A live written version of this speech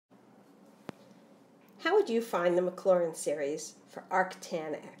How would you find the Maclaurin series for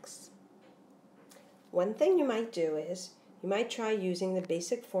arctan x? One thing you might do is you might try using the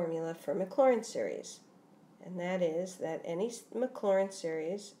basic formula for Maclaurin series, and that is that any Maclaurin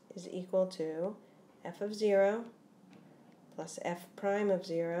series is equal to f of 0 plus f prime of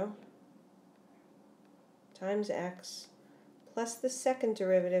 0 times x plus the second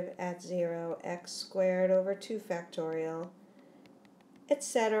derivative at 0, x squared over 2 factorial,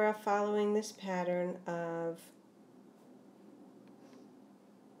 etc., following this pattern of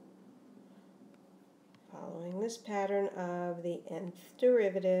the nth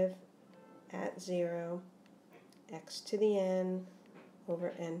derivative at 0, x to the n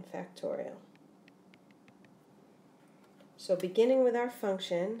over n factorial. So beginning with our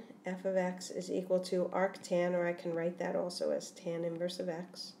function, f of x is equal to arctan, or I can write that also as tan inverse of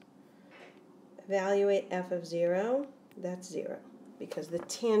x. Evaluate f of 0, that's 0, because the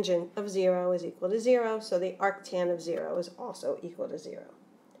tangent of 0 is equal to 0, so the arctan of 0 is also equal to 0.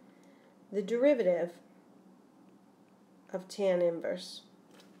 The derivative of tan inverse,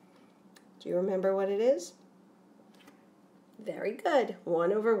 do you remember what it is? Very good,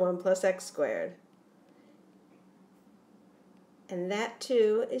 1 over 1 plus x squared. And that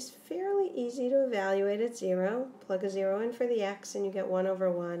too is fairly easy to evaluate at 0. Plug a 0 in for the x and you get 1 over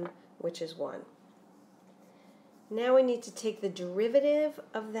 1, which is 1. Now we need to take the derivative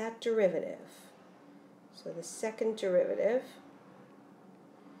of that derivative. So the second derivative,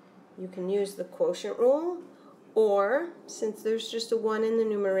 you can use the quotient rule, or since there's just a 1 in the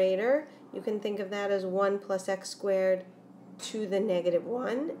numerator, you can think of that as 1 plus x squared to the negative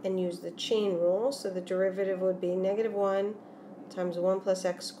 1 and use the chain rule. So the derivative would be negative 1 times 1 plus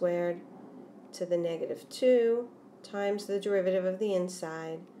x squared to the negative 2 times the derivative of the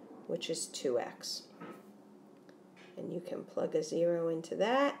inside, which is 2x. And you can plug a 0 into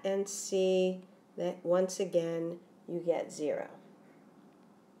that and see that once again you get 0.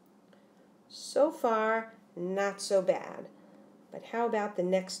 So far, not so bad. But how about the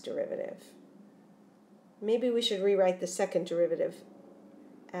next derivative? Maybe we should rewrite the second derivative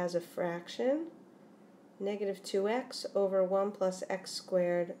as a fraction. Negative 2x over 1 plus x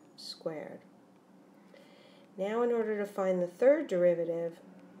squared squared. Now in order to find the third derivative,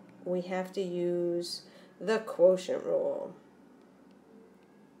 we have to use the quotient rule.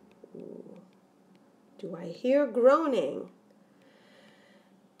 Ooh. Do I hear groaning?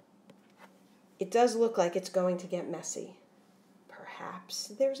 It does look like it's going to get messy. Perhaps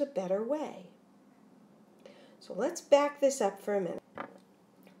there's a better way. So let's back this up for a minute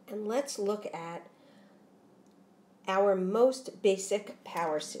and let's look at our most basic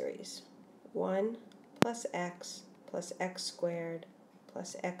power series. 1 plus x squared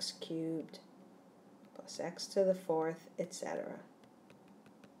plus x cubed plus x to the 4th, etc.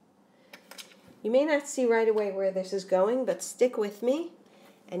 You may not see right away where this is going, but stick with me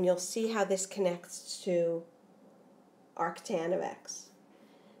and you'll see how this connects to arctan of x.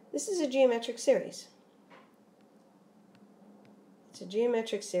 This is a geometric series. It's a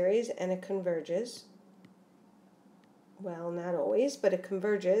geometric series and it converges. Well, not always, but it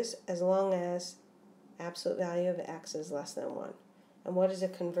converges as long as absolute value of x is less than 1. And what does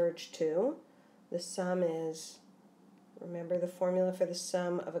it converge to? The sum is, remember the formula for the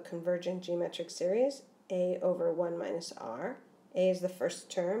sum of a convergent geometric series, a over 1 minus r. A is the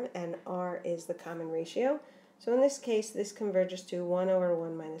first term and r is the common ratio. So in this case, this converges to 1 over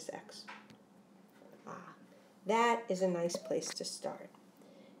 1 minus x. That is a nice place to start.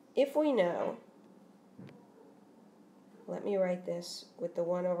 If we know, let me write this with the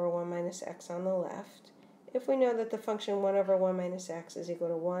 1 over 1 minus x on the left. If we know that the function 1 over 1 minus x is equal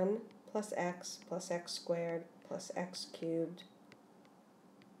to 1 plus x squared plus x cubed,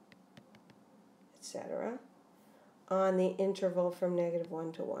 etc., on the interval from negative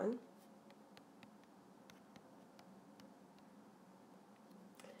 1 to 1,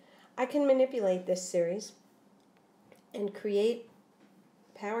 I can manipulate this series and create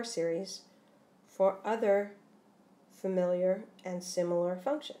power series for other familiar and similar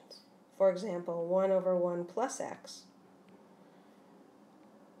functions. For example, 1 over 1 plus x.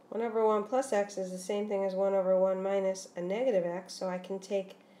 1 over 1 plus x is the same thing as 1 over 1 minus a negative x, so I can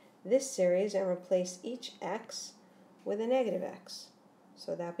take this series and replace each x with a negative x.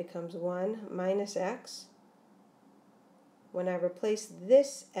 So that becomes 1 minus x. When I replace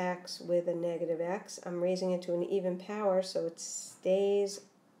this x with a negative x, I'm raising it to an even power, so it stays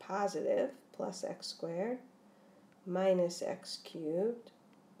positive, plus x squared minus x cubed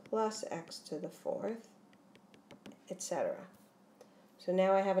plus x to the 4th, etc. So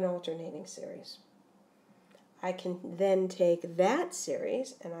now I have an alternating series. I can then take that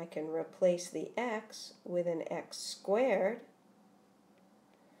series and I can replace the x with an x squared,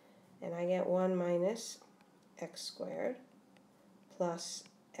 and I get 1 minus x squared plus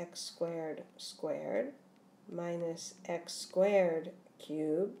x squared squared minus x squared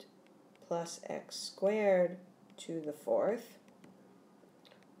cubed plus x squared to the fourth,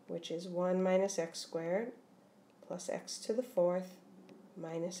 which is 1 minus x squared plus x to the fourth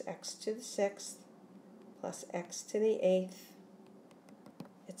minus x to the sixth plus x to the eighth,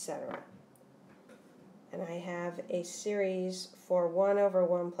 etc. And I have a series for 1 over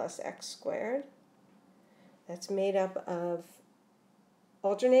 1 plus x squared that's made up of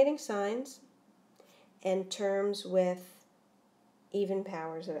alternating signs and terms with even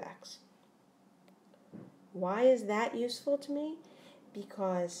powers of x. Why is that useful to me?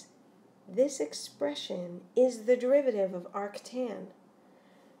 Because this expression is the derivative of arctan.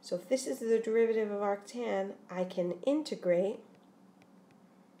 So if this is the derivative of arctan, I can integrate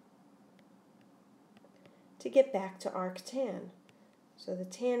to get back to arctan. So the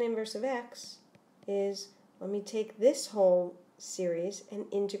tan inverse of x is, let me take this whole series and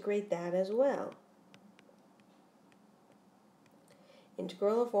integrate that as well.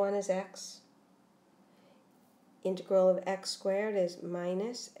 Integral of 1 is x. Integral of x squared is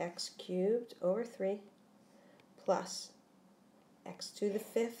minus x cubed over 3 plus x to the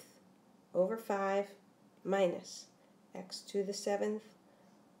 5th over 5 minus x to the 7th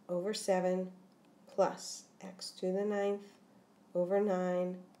over 7 plus x to the 9th over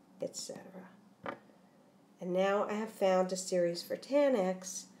 9, etc. And now I have found a series for tan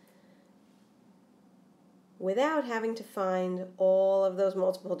x without having to find all of those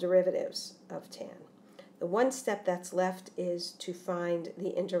multiple derivatives of tan. The one step that's left is to find the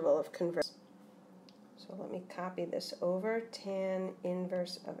interval of convergence. So let me copy this over. Tan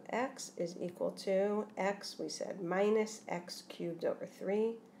inverse of x is equal to x, we said, minus x cubed over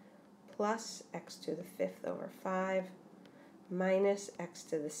 3 plus x to the 5th over 5 minus x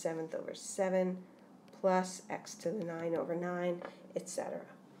to the 7th over 7 plus x to the 9 over 9, etc.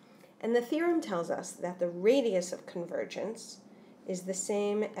 And the theorem tells us that the radius of convergence is the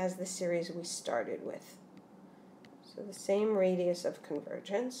same as the series we started with. So the same radius of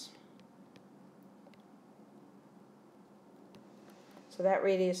convergence. So that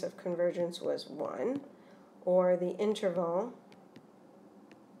radius of convergence was 1, or the interval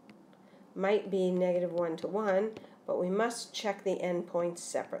might be -1 to 1, but we must check the endpoints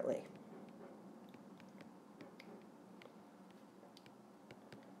separately.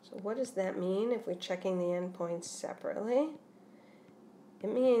 So what does that mean if we're checking the endpoints separately?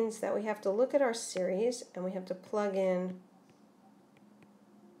 It means that we have to look at our series and we have to plug in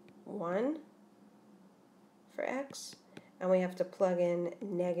 1 for x, and we have to plug in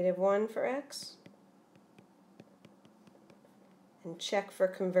 -1 for x, and check for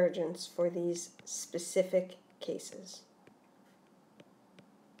convergence for these specific cases.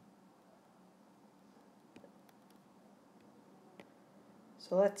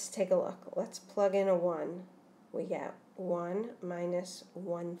 So let's take a look. Let's plug in a 1. We get 1 minus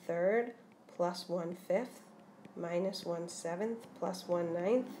 1/3 plus 1/5 minus 1/7 plus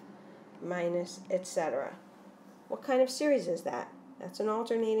 1/9 minus etc. What kind of series is that? That's an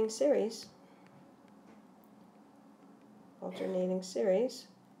alternating series. Alternating series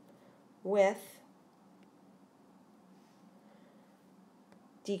with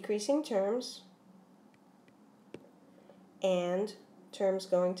decreasing terms and terms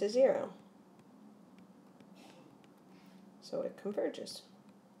going to 0. So it converges.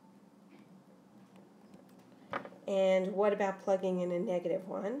 And what about plugging in a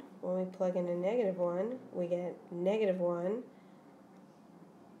 -1? When we plug in a -1, we get -1,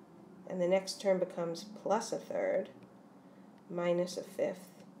 and the next term becomes plus 1/3, minus 1/5,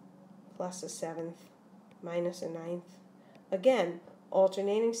 plus 1/7, minus 1/9. Again,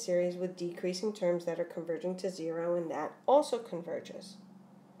 alternating series with decreasing terms that are converging to 0, and that also converges.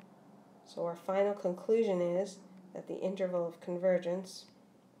 So our final conclusion is that the interval of convergence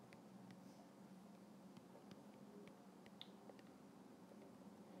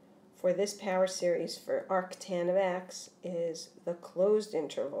for this power series for arctan of x is the closed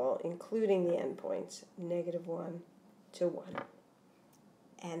interval, including the endpoints, -1 to 1.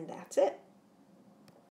 And that's it.